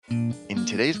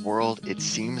today's world, it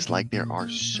seems like there are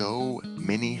so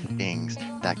many things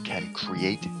that can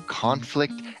create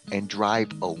conflict and drive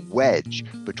a wedge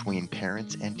between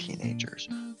parents and teenagers.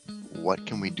 What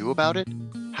can we do about it?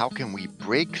 How can we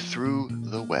break through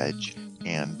the wedge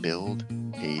and build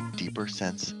a deeper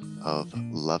sense of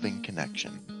loving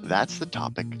connection? That's the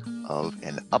topic of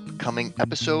an upcoming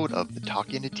episode of the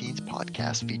Talking to Teens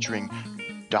podcast featuring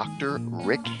Dr.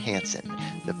 Rick Hanson,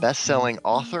 the best-selling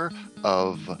author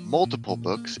of multiple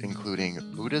books, including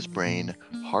Buddha's Brain,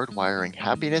 Hardwiring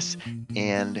Happiness,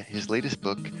 and his latest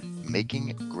book,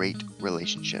 Making Great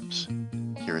Relationships.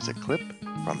 Here is a clip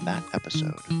from that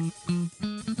episode.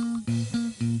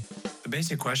 The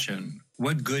basic question,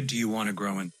 what good do you want to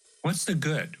grow in? What's the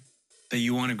good that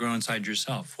you want to grow inside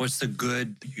yourself? What's the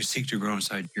good that you seek to grow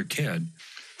inside your kid?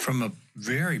 From a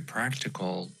very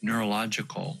practical,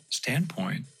 neurological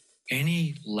standpoint,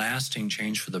 any lasting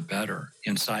change for the better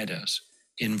inside us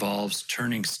involves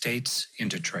turning states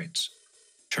into traits,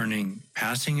 turning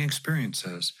passing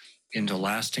experiences into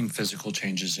lasting physical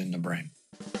changes in the brain.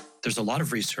 There's a lot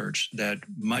of research that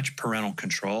much parental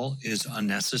control is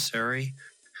unnecessary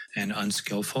and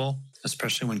unskillful,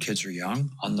 especially when kids are young,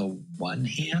 on the one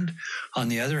hand. On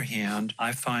the other hand,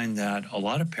 I find that a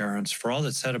lot of parents, for all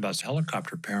that's said about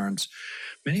helicopter parents,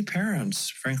 many parents,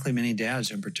 frankly, many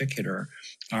dads in particular,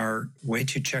 are way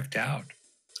too checked out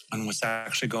on what's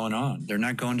actually going on. They're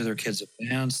not going to their kids'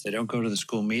 events. They don't go to the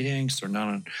school meetings. They're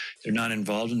not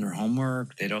involved in their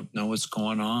homework. They don't know what's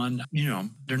going on.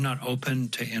 They're not open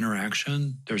to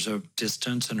interaction. There's a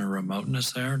distance and a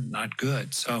remoteness there. Not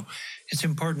good. So it's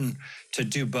important to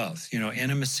do both,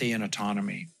 intimacy and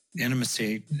autonomy.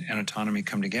 Intimacy and autonomy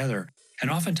come together. And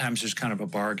oftentimes there's kind of a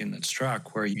bargain that's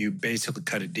struck where you basically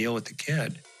cut a deal with the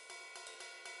kid.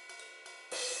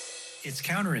 It's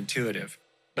counterintuitive.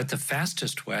 But the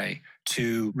fastest way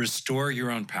to restore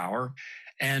your own power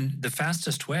and the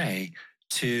fastest way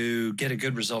to get a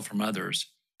good result from others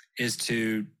is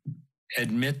to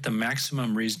admit the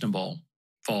maximum reasonable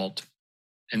fault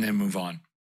and then move on.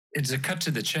 It's a cut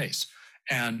to the chase.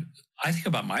 And I think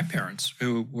about my parents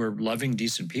who were loving,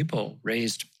 decent people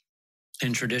raised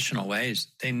in traditional ways.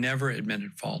 They never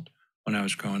admitted fault when I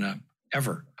was growing up,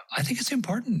 ever. I think it's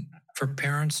important for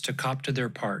parents to cop to their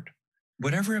part,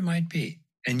 whatever it might be.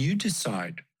 And you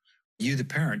decide, the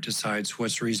parent decides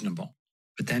what's reasonable,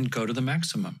 but then go to the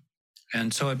maximum.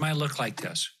 And so it might look like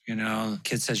this, the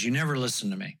kid says, you never listen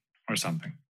to me or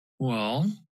something.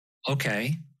 Well,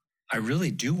 okay, I really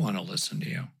do want to listen to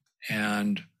you.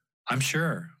 And I'm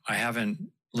sure I haven't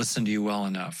listened to you well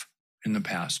enough in the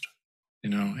past,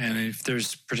 and if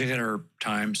there's particular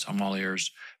times, I'm all ears,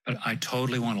 but I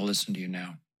totally want to listen to you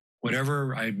now.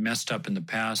 Whatever I messed up in the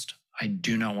past, I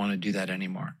do not want to do that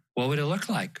anymore. What would it look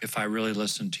like if I really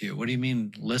listened to you? What do you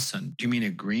mean listen? Do you mean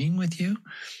agreeing with you?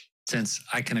 Since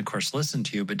I can, of course, listen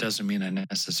to you, but doesn't mean I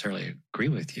necessarily agree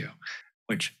with you,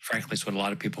 which frankly is what a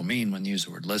lot of people mean when they use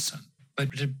the word listen.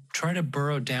 But to try to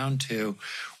burrow down to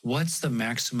what's the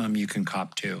maximum you can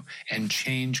cop to and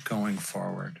change going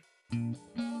forward.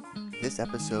 This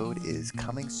episode is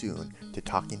coming soon to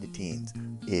Talking to Teens.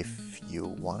 If you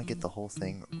want to get the whole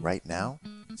thing right now,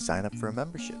 sign up for a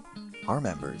membership. Our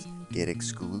members get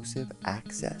exclusive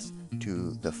access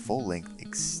to the full-length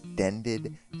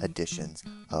extended editions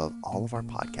of all of our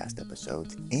podcast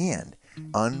episodes and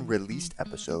unreleased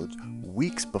episodes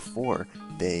weeks before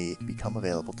they become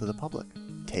available to the public.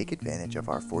 Take advantage of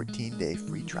our 14-day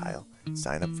free trial.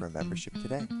 Sign up for a membership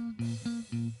today.